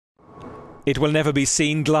It will never be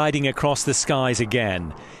seen gliding across the skies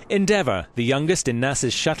again. Endeavour, the youngest in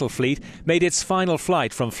NASA's shuttle fleet, made its final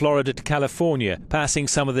flight from Florida to California, passing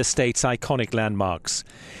some of the state's iconic landmarks.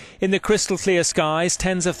 In the crystal clear skies,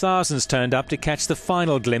 tens of thousands turned up to catch the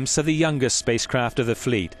final glimpse of the youngest spacecraft of the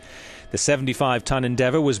fleet. The 75-ton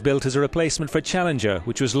Endeavour was built as a replacement for Challenger,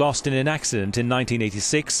 which was lost in an accident in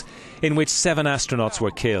 1986, in which 7 astronauts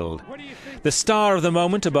were killed. The star of the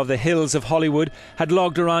moment above the hills of Hollywood had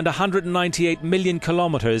logged around 198 million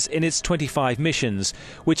kilometres in its 25 missions,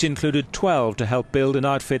 which included 12 to help build and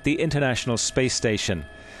outfit the International Space Station.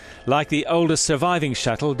 Like the oldest surviving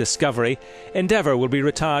shuttle, Discovery, Endeavour will be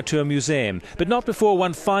retired to a museum, but not before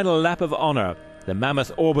one final lap of honour. The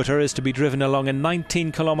Mammoth orbiter is to be driven along a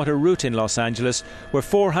 19-kilometre route in Los Angeles, where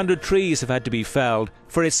 400 trees have had to be felled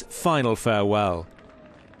for its final farewell.